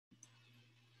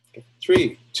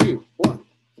3, 2, 1.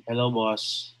 Hello,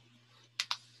 boss.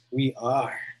 We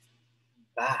are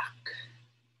Back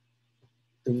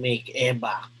to make a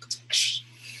back.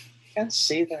 Can't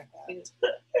say that.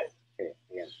 Okay,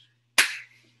 again.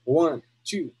 1,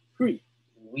 2, 3.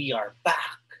 We are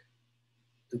back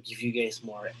to give you guys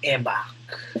more a back.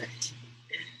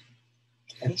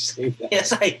 Can't say that.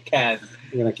 Yes, I can.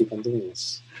 We're gonna keep on doing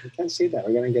this. We can't say that.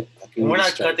 We're gonna get a community We're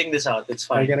not strike. cutting this out. It's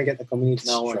We're fine. gonna get a community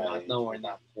No, we're strike. not. No, we're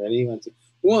not. Ready? 1, 2.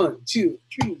 1, 2,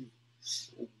 3.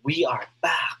 We are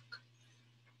back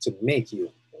To make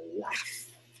you laugh.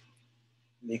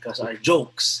 because our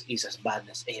jokes is as bad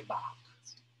as a back.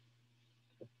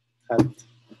 Cut.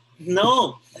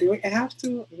 No. I have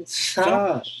to.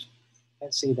 Stop. Josh. Can't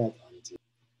say that on TV.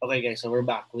 Okay, guys. So we're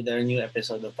back with our new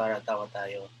episode of Tawa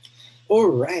Tayo. All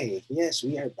right. Yes,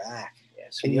 we are back.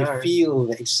 Yes, Can we you are. feel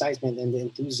the excitement and the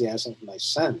enthusiasm of my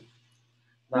son?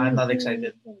 No, I'm not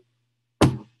excited.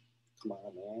 Come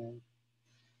on, man.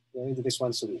 We only do this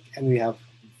once a week, and we have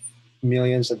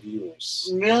millions of viewers.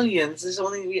 Millions.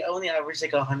 We only average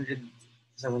like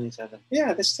 177.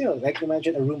 Yeah, that's still like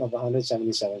imagine a room of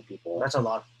 177 people. That's a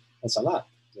lot. That's a lot.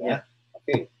 Yeah.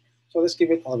 Okay. So let's give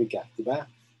it all we got, diba?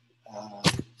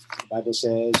 The Bible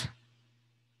says,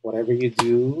 whatever you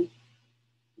do,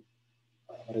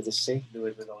 what does it say? Do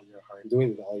it with all your heart. Do it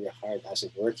with all your heart as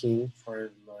it working.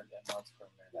 For the Lord and not for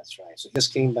men. That's right. So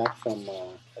just came back from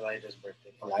Elijah's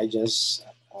birthday. Elijah's,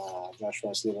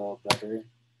 Joshua's little brother,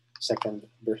 second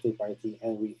birthday party,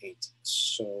 and we ate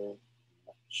so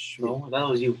much. No, that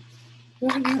was you. You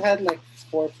had like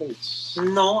 4 plates.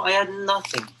 No, I had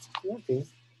nothing. Okay.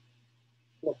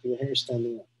 Look, your hair is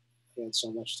standing up. You had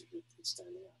so much to eat. It's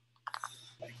standing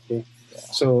up. Okay. Yeah.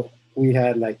 So we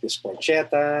had like this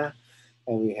porchetta,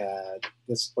 and we had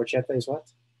this porchetta is what?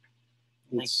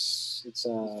 It's It's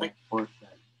like pork. Man.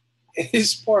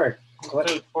 it's pork. What?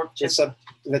 Okay, pork It's chip.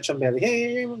 a lechon belly.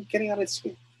 Hey, I'm getting out of the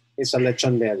screen. It's a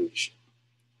lechon belly.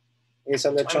 It's a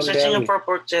I'm lechon searching belly. for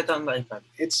porchetta on the iPad.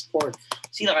 It's pork.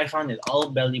 See, like I found it. All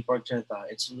belly porchetta.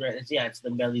 It's the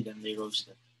belly. Then they roast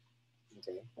it.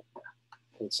 Okay.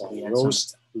 It's a We had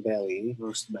roast belly.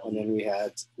 Roast And belly. then we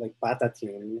had like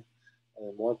patatin,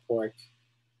 and more pork,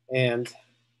 and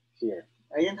here.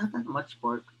 I didn't have that much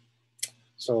pork.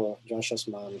 So Joshua's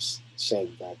mom said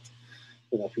that,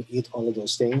 if you eat all of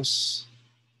those things,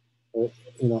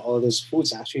 all those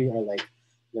foods actually are like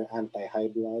they're anti-high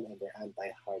blood and they're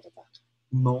anti-heart attack.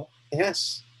 No,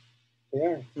 Yes, they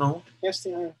are. no, Yes,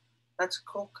 they are. that's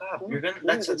coke up. No, You're gonna.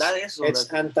 no, That is. So It's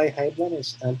that's, anti-high blood.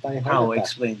 It's anti-heart how attack.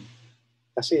 explain?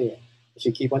 Kasi if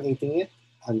you keep on eating it,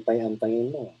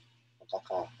 antay-antayin mo.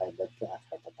 Makaka-high blood ka at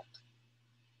heart attack.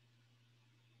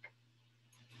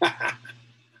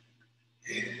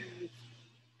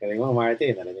 Galing mo,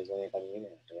 Marty. Narinig mo yung kanina.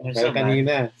 You're Pero so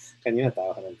bad. kanina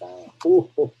tawa ka ng tawa.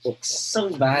 So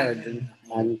bad.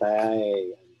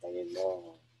 Antayin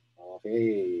mo.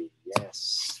 Okay, yes.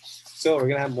 So we're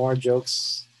gonna have more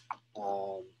jokes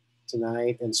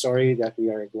tonight, and sorry that we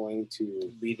are going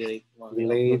to Be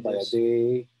delayed by a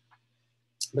day.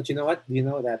 But you know what? Do you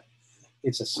know that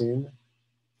it's a sin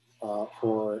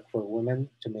for women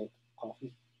to make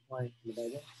coffee? Why? In the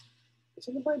Bible? It's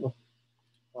in the Bible.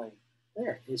 Why?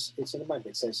 There, it's in the Bible.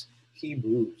 It says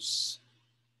Hebrews.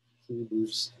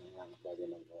 Hebrews.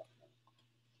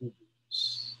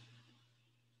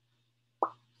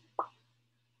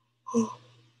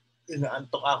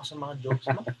 Inaantok ako sa mga jokes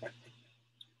mo.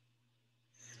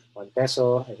 1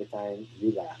 peso every time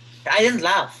you laugh. I didn't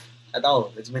laugh at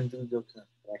all. It's been 2 jokes now.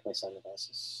 Like my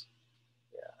sunglasses.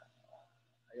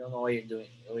 I don't know what you're doing.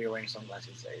 Oh, you're wearing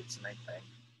sunglasses. It's nighttime.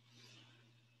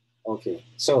 Okay,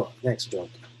 so next joke.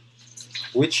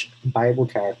 Which Bible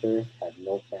character had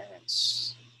no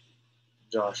parents?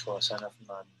 Joshua, son of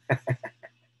Nun.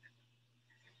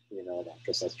 You know that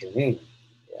because that's your name.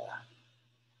 Yeah.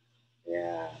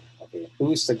 Yeah. Okay.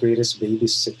 Who's the greatest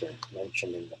babysitter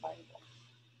mentioned in the Bible?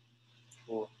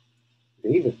 Who?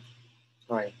 David.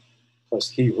 Why? Because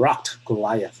he rocked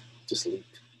Goliath to sleep.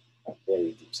 A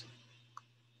very deep sleep.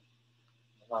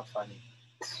 Not funny.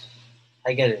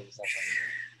 I get it. It's not funny.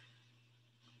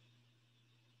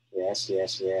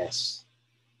 Yes.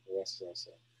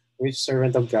 Which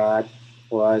servant of God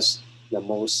was the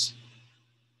most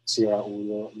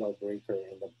siraulo lawbreaker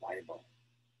in the Bible?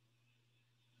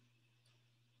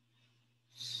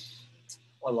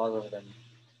 A lot of them.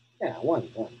 Yeah,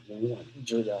 one.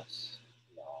 Judas.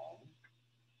 No.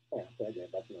 Yeah,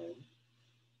 but no.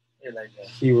 Elijah.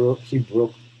 He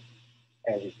broke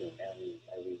everything, every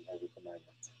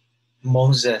commandment.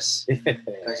 Moses.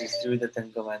 Because he threw the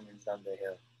 10 Commandments down the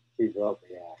hill. He broke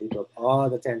all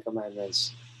the 10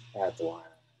 commandments at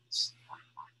once.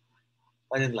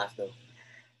 I didn't laugh though.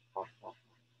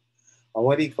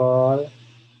 What do you call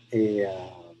a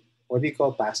what do you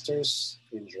call pastors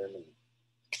in German?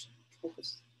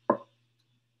 Focus.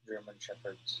 German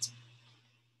shepherds.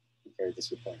 You heard this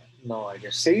before. No, I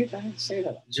just Say it. Say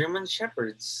that. German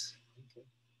shepherds. Okay.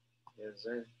 Yes,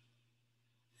 sir.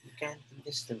 You can't do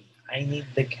this to me. I need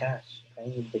the cash. I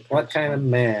need the cash. What kind of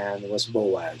man was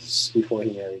Boaz before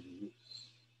he married you?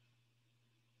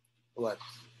 What?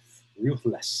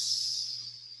 Ruthless.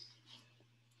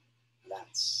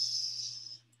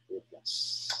 That's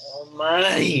ruthless. Oh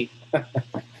my!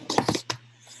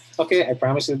 Okay, I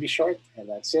promise it'll be short, and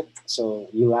that's it. So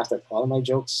you laughed at all my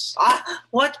jokes. Ah,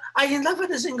 what? I didn't laugh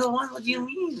at a single one. What do you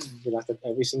mean? You laughed at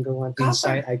every single one. Come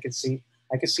Inside, I could see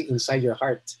inside your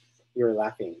heart. You're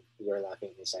laughing. You're laughing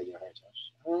inside your heart, Josh.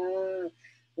 No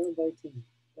biting.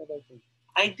 No biting.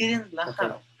 I didn't laugh.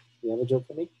 Okay. You have a joke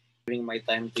for me? Giving my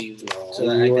time to you, No, so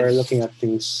that you I were could. looking at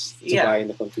things to Yeah. buy in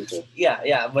the computer.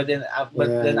 Yeah. But then,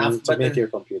 To make your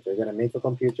computer. You're gonna make a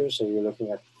computer, so you're looking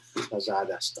at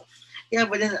Lazada stuff. yeah.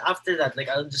 But then after that, like,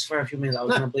 I'll just for a few minutes, I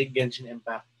was gonna play Genshin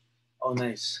Impact. Oh,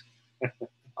 nice.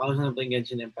 I was gonna play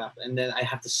Genshin Impact, and then I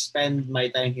have to spend my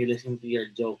time here listening to your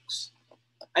jokes.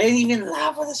 I didn't even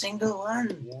laugh at a single one.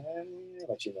 Yeah,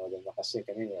 but you know them kasi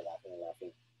kanina you're laughing and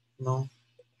laughing. No.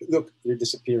 Look, you're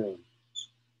disappearing.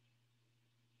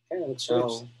 Kind of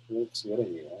So- looks good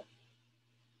on you,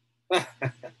 huh?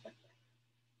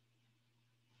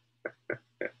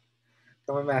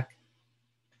 Coming back.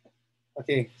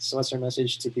 Okay, so what's your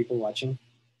message to people watching?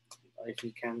 If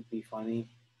you can't be funny,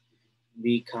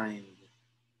 be kind.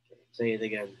 Say it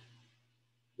again.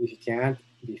 If you can't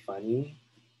be funny,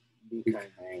 Be be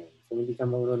kind. kind. Kung hindi ka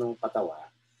marunong patawa,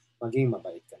 maging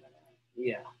mabait ka na lang.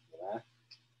 Yeah. Diba?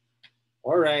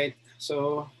 Alright,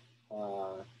 so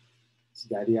it's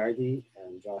Daddy Ardy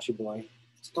and Joshy boy.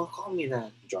 Don't call me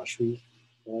that. Joshua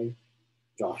boy.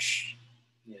 Josh,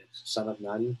 Yes. son of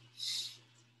Nani,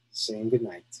 saying good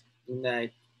night. Good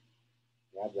night.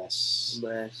 God bless.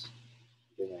 Bless.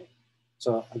 Good night.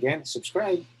 So again,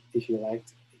 subscribe if you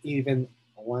liked even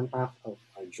one half of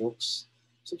our jokes.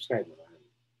 Subscribe naman.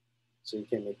 So you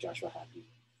can make Joshua happy.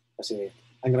 Kasi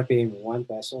I'm gonna pay him 1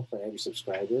 peso for every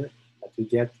subscriber that we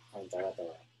get on Tawa.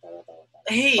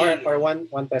 Hey, Or 1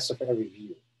 peso for every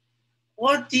view.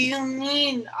 what do you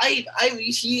mean? I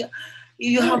see.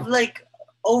 You have like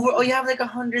you have like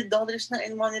 $100 na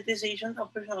in monetization. How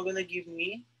much are you gonna give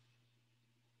me?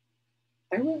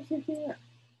 I will give you that.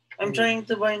 I'm trying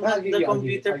to buy I'll give the you- I'll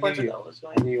computer give parts you- that I was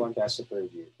I'll going. give you 1 peso per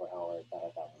view for our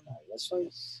Tawa. That's why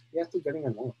you have to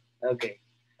galingan mo. Okay.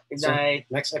 Good So, night.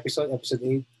 next episode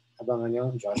 8, abangan nyo,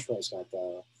 Joshua is gonna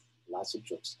tell lots of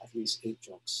jokes, at least 8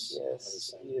 jokks.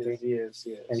 Yes. Okay? Yes.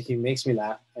 And if he makes me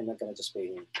laugh, I'm not gonna just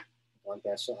pay him 1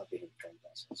 peso, I'll pay him 10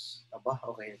 pesos. Aba,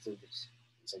 okay, let's do this.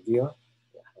 It's a deal?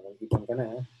 Yeah. Mag-ipon ka na,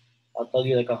 ha? I'll tell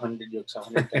you like 100 jokes,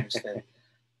 100 times 10.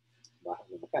 Baka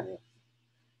may magkano.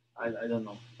 I don't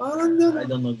know. No. I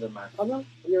don't know the math. Ano?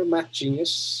 You're a math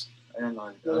genius. I don't know.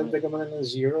 Nalagdagan mo na ng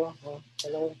 0. Oh,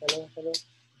 hello. 100.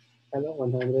 Ano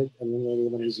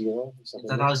nalagdagan mo ng 0? It's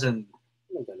 1,000.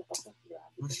 Magkano ka pa?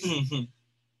 Grabe.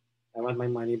 I want my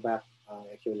money back.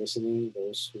 If you're listening,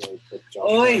 those who put Joshua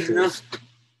Oy, to no.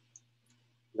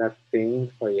 that thing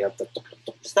where you have to tok.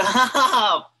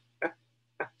 Stop!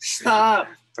 Stop!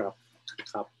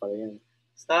 Kap pala yan.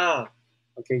 Stop!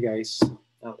 Okay, guys.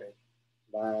 Okay.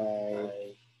 Bye.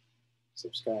 Bye.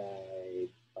 Subscribe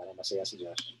para masaya si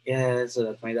Josh. Yeah, so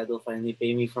that my dad will finally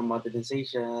pay me for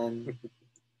monetization.